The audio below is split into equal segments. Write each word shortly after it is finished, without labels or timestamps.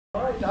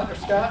All right, Dr.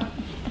 Scott,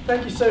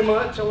 thank you so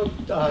much. I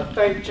want to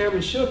thank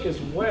Chairman Shook as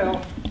well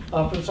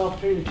for this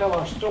opportunity to tell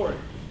our story.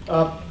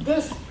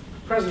 This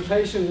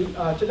presentation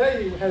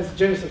today has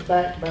Genesis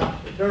back about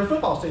during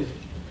football season.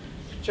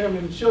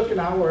 Chairman Shook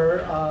and I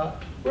we're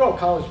all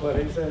college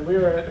buddies, and we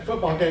were at the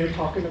football game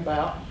talking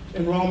about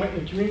enrollment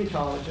in community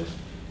colleges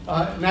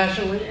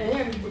nationally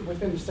and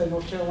within the state of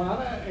North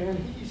Carolina. And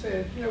he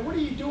said, you know, what are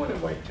you doing at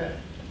Wake Tech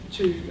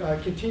to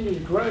continue to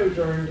grow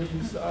during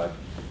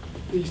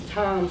these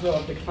times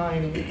of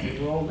declining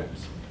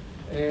enrollments?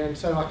 And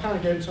so I kind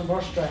of gave him some of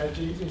our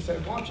strategies. He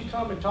said, why don't you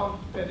come and talk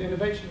at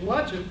Innovation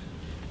Luncheon?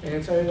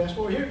 And so that's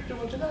what we're here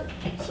doing today.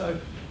 So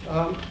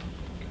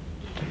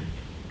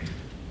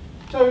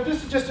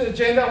this is just an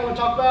agenda I want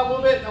to talk about a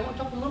little bit. I want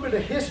to talk a little bit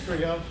of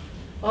history of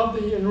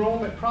the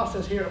enrollment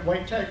process here at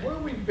Wake Tech, where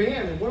we've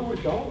been and where we're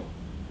going.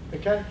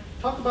 Okay?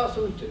 Talk about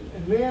some,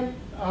 and then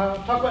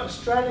talk about the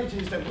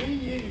strategies that we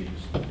use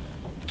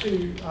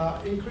to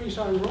increase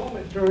our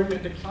enrollment during the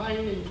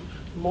declining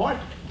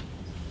market,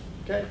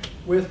 okay,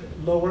 with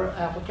lower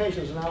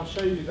applications. And I'll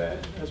show you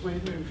that as we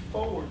move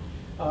forward.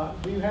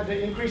 We had to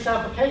increase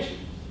applications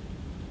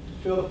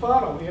to fill the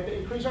funnel. We had to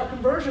increase our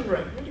conversion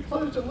rate. We had to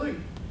close the loop.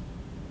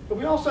 But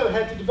we also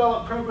had to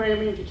develop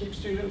programming to keep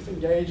students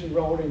engaged,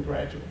 enrolled, and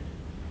graduating.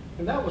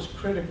 And that was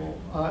critical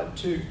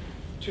to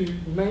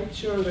make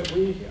sure that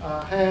we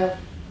have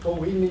what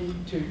we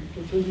need to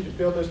continue to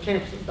build those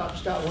campuses Dr.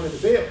 Scott wanted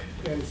to build.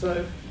 And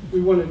so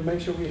we wanted to make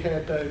sure we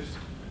had those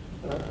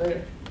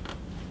there.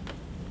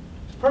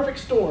 Perfect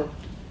storm.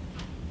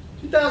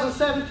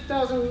 2007,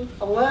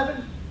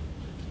 2011,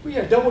 we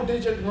had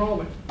double-digit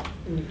enrollment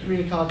in the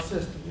community college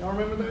system. Y'all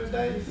remember those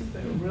days?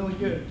 They were really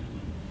good.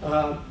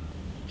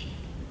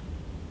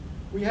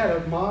 We had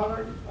a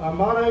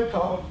motto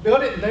called,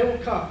 build it and they will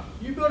come.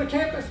 You build a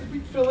campus and we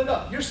fill it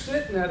up. You're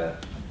sitting at an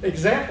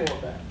example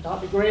of that.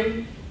 Dr.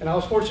 Green, and I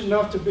was fortunate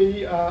enough to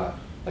be a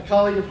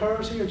colleague of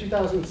hers here in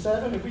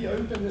 2007, and we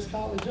opened this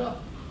college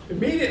up.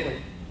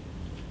 Immediately,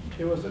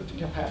 it was at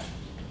capacity.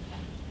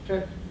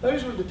 Okay?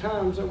 Those were the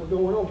times that were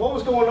going on. What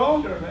was going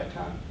on during that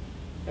time?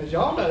 As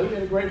y'all know, we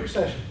had a great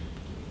recession.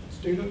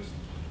 Students,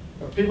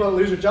 or people that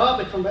lose their job,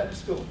 they come back to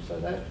school. So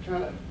that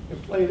kind of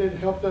inflated and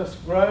helped us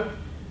grow,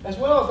 as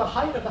well as the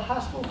height of the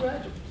high school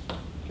graduates.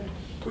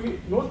 Okay?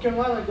 North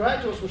Carolina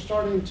graduates were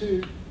starting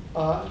to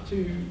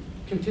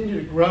continue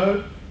to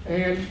grow,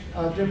 and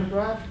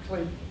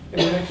demographically,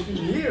 in the next few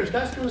years,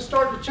 that's going to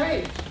start to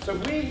change. So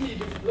we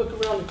need to look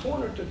around the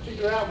corner to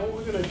figure out what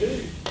we're going to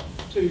do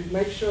to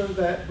make sure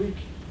that we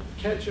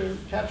capture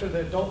the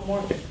adult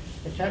market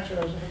and capture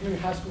as many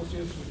high school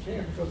students as we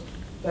can, because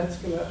that's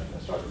going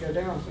to start to go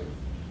down soon.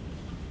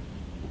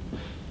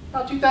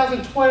 About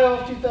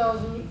 2012,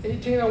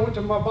 2018, I went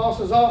to my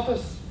boss's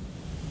office,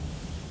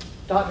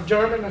 Dr.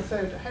 German. I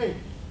said, hey,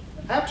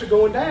 apps are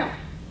going down.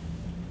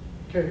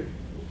 Okay,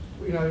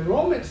 you know,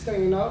 enrollment's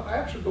staying up,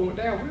 apps are going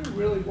down. We were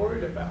really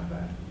worried about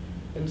that.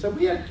 And so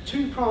we had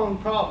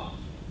two-pronged problems.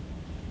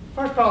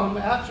 First problem,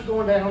 the apps are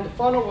going down, the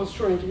funnel was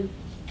shrinking,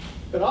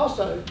 but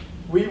also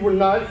we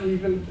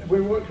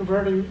weren't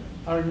converting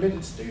our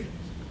admitted students.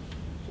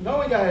 So not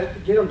only got to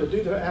get them to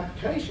do their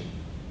application,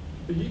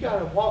 but you got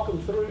to walk them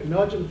through and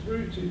nudge them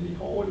through to the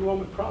whole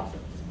enrollment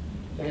process.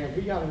 And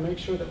we got to make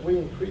sure that we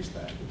increase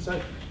that. And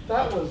so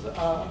that was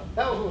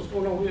what was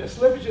going on. We had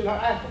slippage in our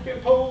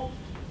applicant pool.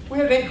 We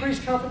had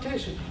increased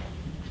competition.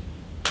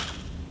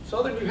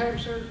 Southern New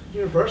Hampshire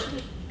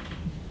University,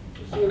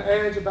 we're seeing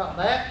ads about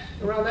that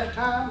around that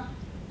time.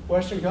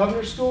 Western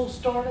Governor School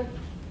started.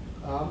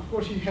 Of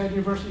course, you had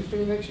University of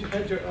Phoenix, you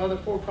had your other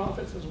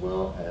for-profits as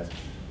well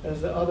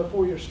as the other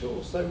four-year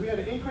schools. So we had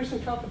an increase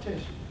in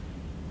competition.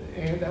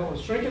 And that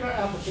was shrinking our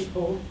applicant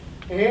pool,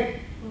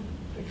 and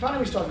the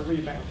economy started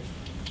rebounding.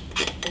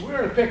 So we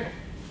were in a pickle.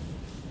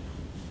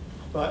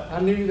 But I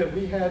knew that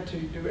we had to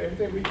do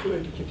everything we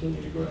could to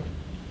continue to grow.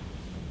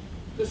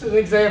 This is an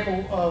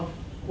example of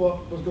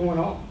what was going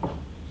on.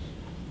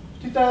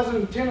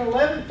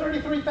 2010-11,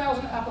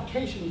 33,000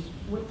 applications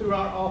went through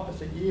our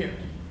office a year.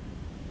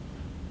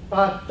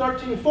 By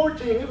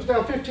 13-14, it was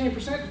down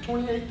 15% to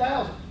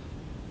 28,000.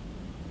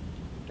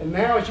 And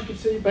now, as you can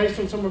see, based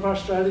on some of our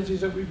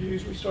strategies that we've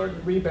used, we started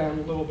to rebound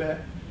a little bit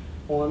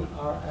on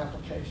our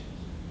applications.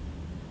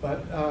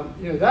 But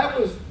you know, that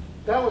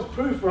was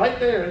proof right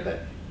there that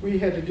we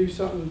had to do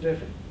something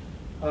different.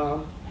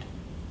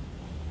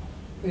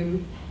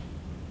 And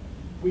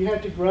we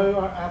had to grow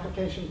our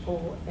application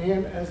pool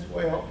and as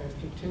well as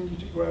continue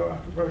to grow our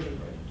conversion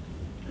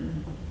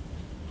rate.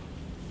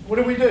 What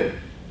did we do?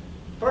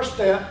 First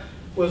step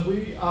was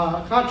we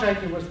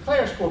contracted with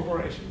Claire's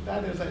Corporation.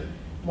 That is a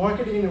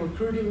marketing and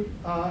recruiting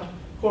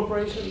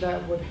corporation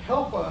that would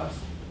help us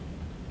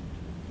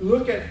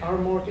look at our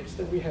markets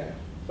that we have.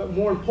 But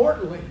more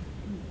importantly,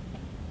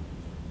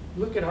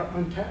 look at our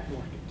untapped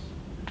markets.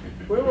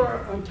 Where were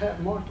our untapped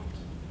markets?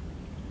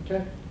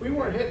 Okay? We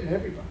weren't hitting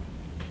everybody.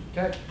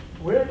 Okay?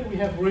 Where do we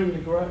have room to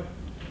grow?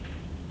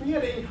 We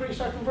had to increase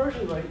our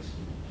conversion rates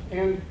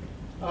and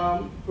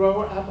grow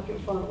our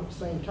applicant funnel at the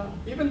same time.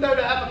 Even though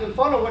the applicant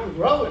funnel wasn't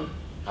growing,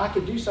 I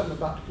could do something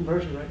about the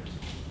conversion rates,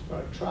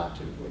 or try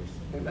to at least,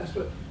 and that's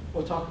what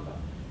we'll talk about.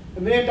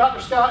 And then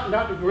Dr. Scott and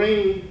Dr.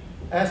 Green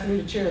asked me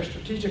to chair a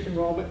strategic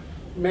enrollment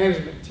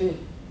management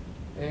team.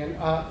 And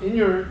in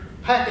your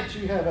package,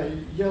 you have a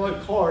yellow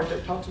card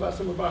that talks about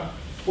some of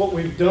what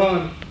we've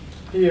done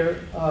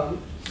here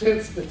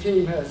since the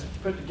team has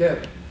put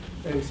together.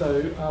 And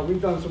so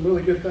we've done some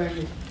really good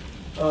things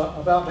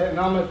about that, and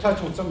I'm going to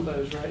touch on some of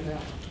those right now.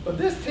 But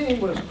this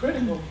team was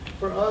critical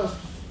for us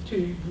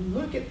to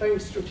look at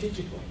things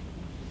strategically.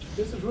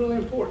 This is really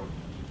important.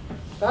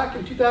 Back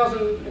in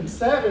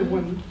 2007,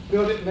 when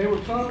Build It and they were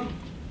coming,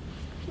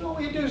 all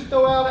we had to do is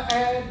throw out an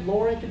ad.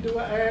 Lori could do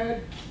an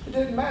ad. It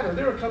didn't matter.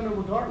 They were coming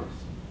regardless.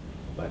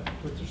 But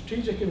with the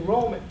strategic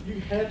enrollment, you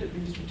had to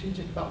be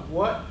strategic about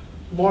what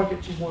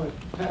market you wanted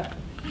to tap.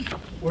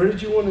 Where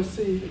did you want to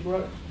see the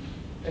growth?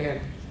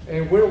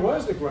 And where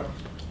was the growth?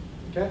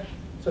 Okay?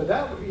 So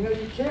that,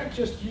 you can't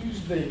just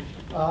use the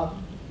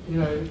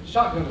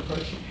shotgun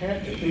approach. You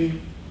had to be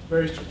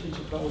very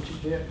strategic about what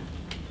you did.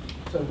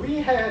 So we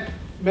had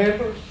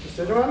members to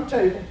sit around the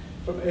table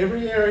from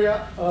every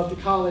area of the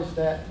college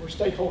that were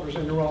stakeholders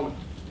in enrollment.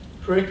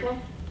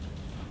 Curriculum,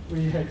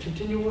 we had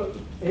continual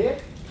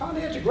ed.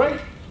 Ed's a great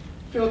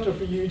filter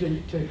for you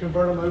to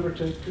convert them over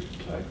to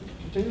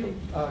continuing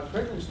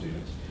curriculum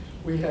students.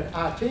 We had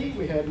IT,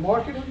 we had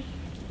marketing,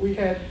 we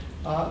had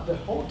the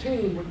whole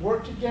team would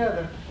work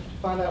together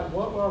to find out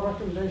what our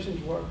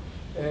recommendations were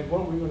and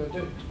what we were going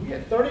to do. We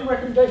had 30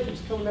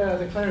 recommendations coming out of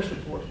the Clarence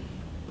report.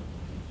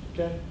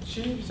 Okay?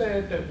 She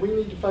said that we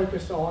need to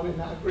focus on, and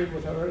I agreed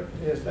with her,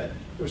 is that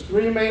there's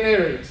 3 main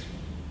areas.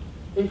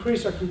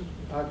 Increase our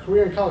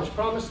career and college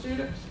promise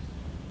students.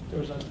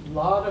 There's a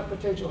lot of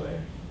potential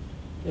there.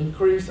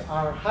 Increase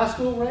our high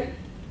school rate,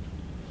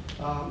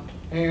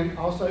 and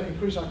also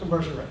increase our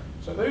conversion rate.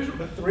 So those are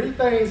the 3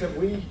 things that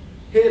we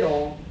hit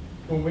on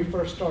when we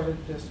first started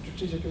this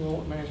strategic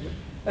enrollment management,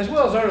 as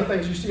well as other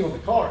things you see on the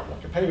card,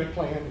 like a payment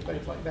plan and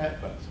things like that.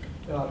 But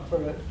for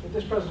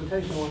this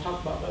presentation, I want to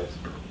talk about those.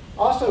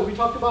 Also, we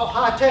talked about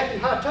high tech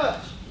and high touch.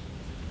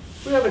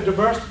 We have a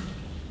diverse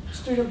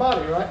student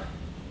body, right?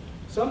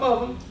 Some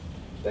of them,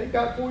 they've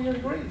got 4-year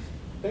degrees.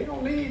 They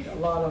don't need a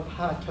lot of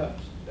high touch.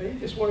 They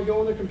just want to go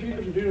on their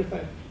computers and do their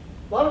thing.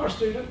 A lot of our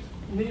students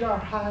need our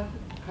high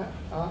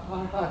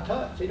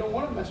touch. They don't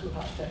want to mess with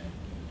high tech.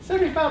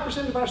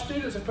 75% of our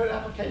students that put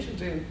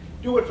applications in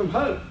do it from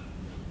home.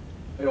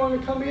 They don't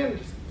even come in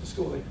to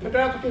school. They put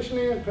their application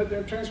in, put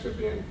their transcript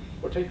in,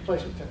 or take the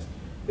placement test.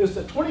 It's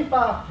the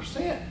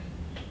 25%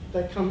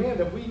 that come in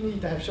that we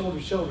need to have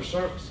shoulder-to-shoulder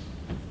service.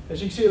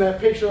 As you can see in that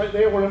picture right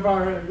there, one of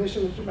our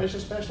admission information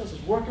specialists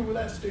is working with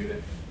that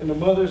student, and the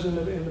mother's in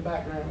the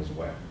background as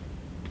well.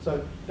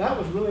 So that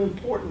was really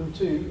important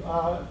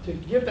to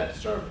give that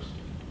service.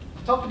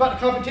 I talked about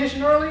the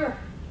competition earlier.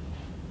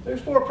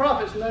 There's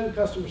for-profits no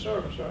customer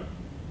service, right?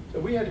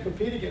 So we had to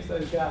compete against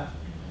those guys.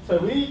 So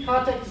we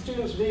contacted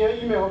students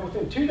via email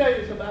within 2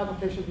 days of the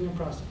application being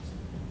processed.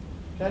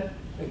 Okay?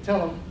 And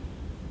tell them,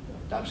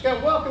 Dr.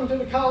 Scott, welcome to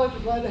the college.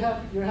 We're glad to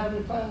have you're having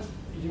a class.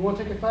 If you want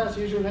to take a class,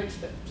 here's your next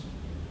steps.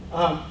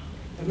 And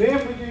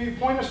then we do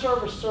point of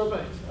service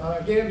surveys.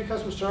 Again,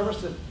 customer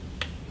service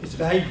is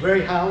valued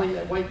very highly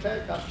at Wake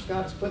Tech. Dr.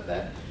 Scott has put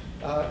that,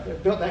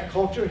 built that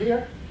culture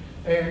here.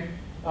 And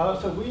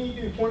so we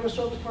do point of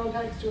service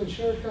contacts to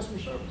ensure customer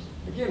service.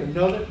 Again,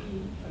 another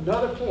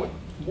point.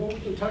 The more we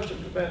can touch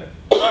them, the better.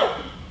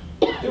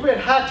 Then we had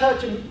high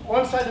touch and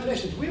on-site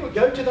admissions. We would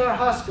go to our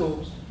high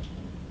schools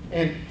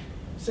and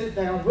sit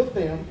down with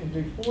them and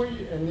then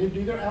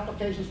do their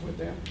applications with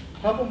them,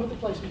 help them with the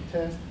placement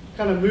test,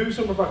 kind of move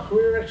some of our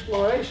career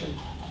exploration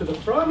to the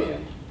front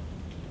end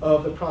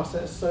of the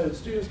process so that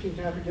students can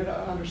kind of get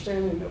an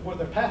understanding of what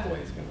their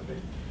pathway is going to be.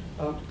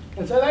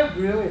 And so that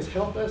really has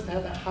helped us to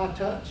have that high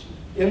touch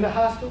in the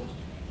high schools.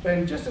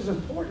 And just as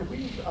important,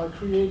 we've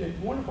created a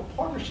wonderful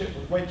partnership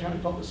with Wake County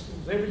Public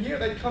Schools. Every year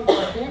they come to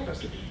our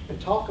campus and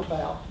talk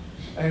about,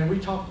 and we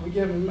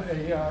give them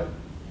a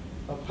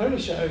pony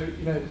show,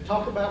 to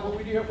talk about what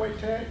we do at Wake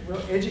Tech.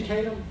 We'll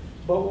educate them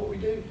about what we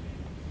do.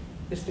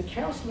 It's the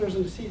counselors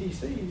and the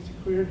CDCs, the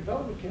career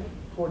development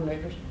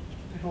coordinators,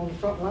 that are on the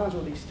front lines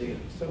with these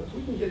students. So if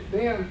we can get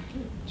them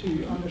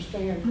to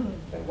understand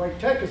that Wake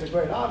Tech is a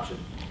great option,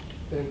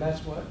 then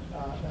that's what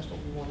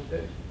we want to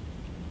do.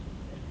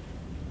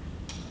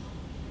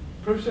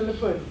 Proofs in the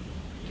pudding.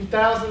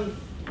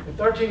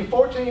 2013 and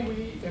 14,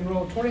 we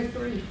enrolled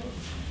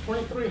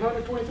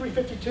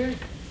 2,352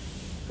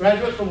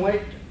 graduates from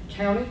Wake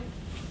County,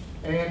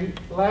 and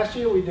last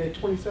year we did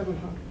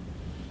 2,700.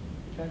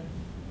 Okay,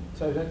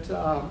 so that's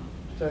so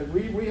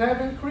we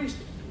have increased.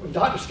 When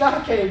Dr.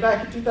 Scott came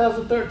back in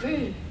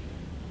 2013,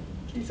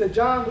 he said,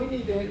 "John, we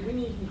need to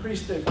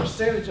increase the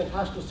percentage of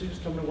high school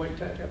students coming to Wake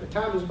Tech. At the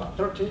time, it was about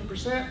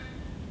 13%.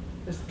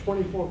 It's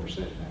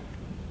 24% now."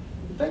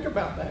 Think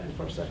about that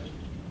for a second.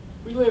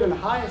 We live in one of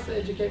the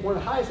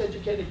highest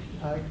educated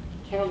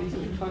counties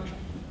in the country.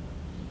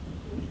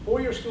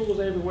 4-year schools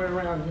everywhere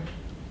around here.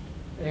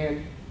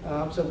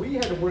 And so we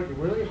had to work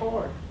really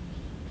hard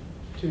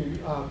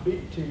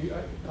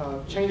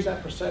change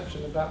that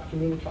perception about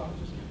community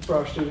colleges for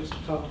our students to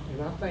come.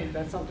 And I think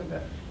that's something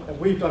that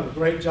we've done a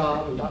great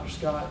job, and Dr.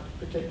 Scott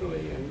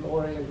particularly, and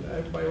Lori, and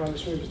everybody around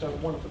this room has done a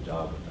wonderful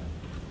job with that.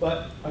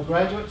 But our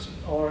graduates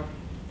are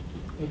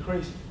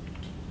increasing.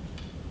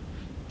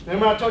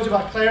 Remember I told you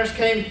about Claire's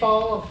came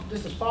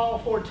this is fall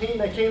 14,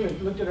 they came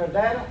and looked at our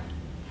data.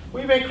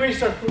 We've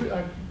increased our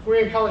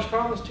career and college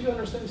promise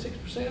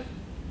 276%.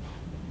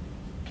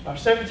 Our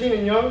 17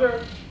 and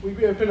younger, we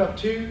opened up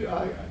 2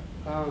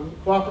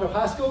 cooperative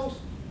high schools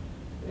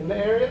in the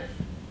area,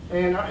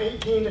 and our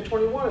 18 to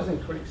 21 has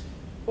increased.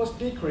 What's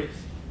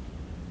decreased?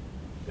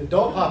 The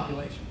adult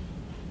population.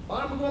 A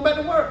lot of them are going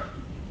back to work,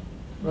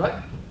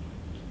 right?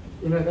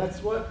 You know, that's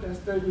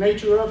the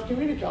nature of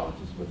community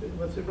colleges with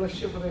the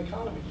relationship with the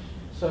economy.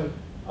 So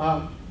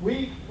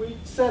we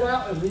set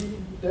out, and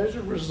those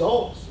are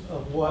results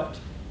of what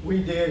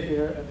we did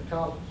here at the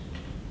college.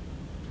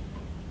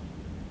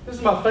 This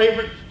is my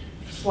favorite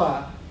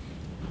slide.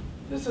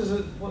 This is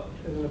a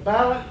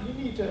balance.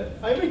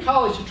 Every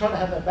college should try to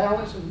have a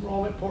balanced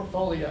enrollment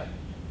portfolio.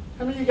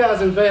 How many of you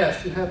guys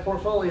invest and have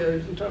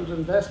portfolios in terms of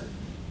investment?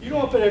 You don't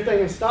want to put everything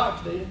in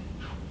stocks, do you?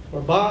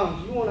 Or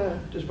bonds. You want to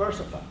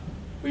diversify.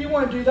 Well, you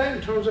want to do that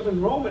in terms of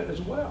enrollment as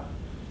well.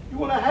 You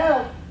want to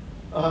have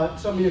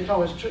some of your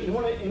college, you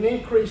want to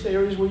increase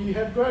areas where you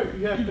have growth,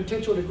 you have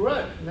potential to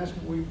grow, and that's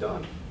what we've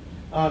done.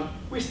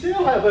 We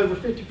still have over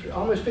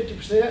almost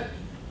 50%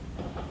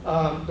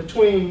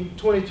 between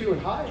 22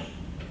 and higher,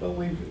 but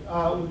we've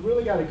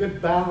really got a good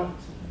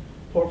balanced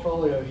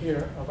portfolio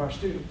here of our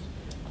students.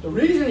 The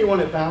reason you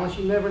want it balanced,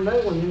 you never know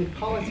when any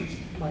policies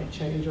might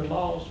change or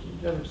laws from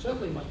the General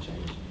Assembly might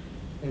change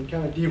and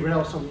kind of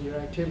derail some of your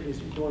activities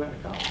that you're doing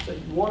at college. So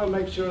you want to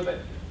make sure that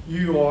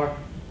you are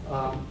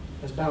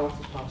as balanced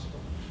as possible.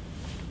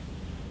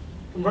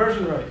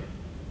 Conversion rate.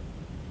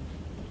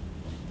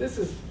 This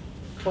is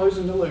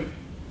closing the loop.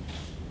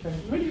 Okay.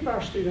 Many of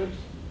our students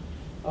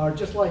are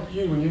just like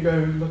you when you go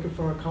looking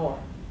for a car.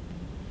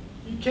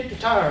 You kick the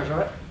tires,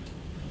 right?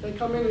 They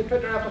come in and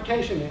put their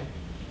application in.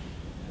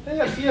 They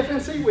have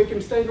CFNC week in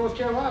the state of North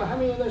Carolina. How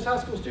many of those high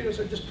school students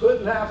are just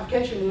putting their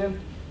application in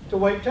to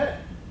Wake Tech?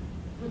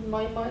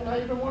 Might not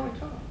even want to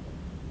come.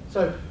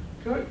 So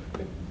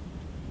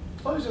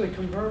closing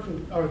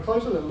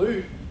the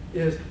loop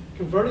is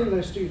converting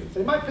those students.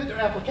 They might put their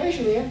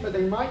application in, but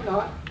they might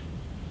not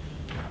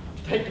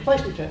take the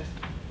placement test.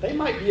 They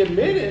might be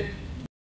admitted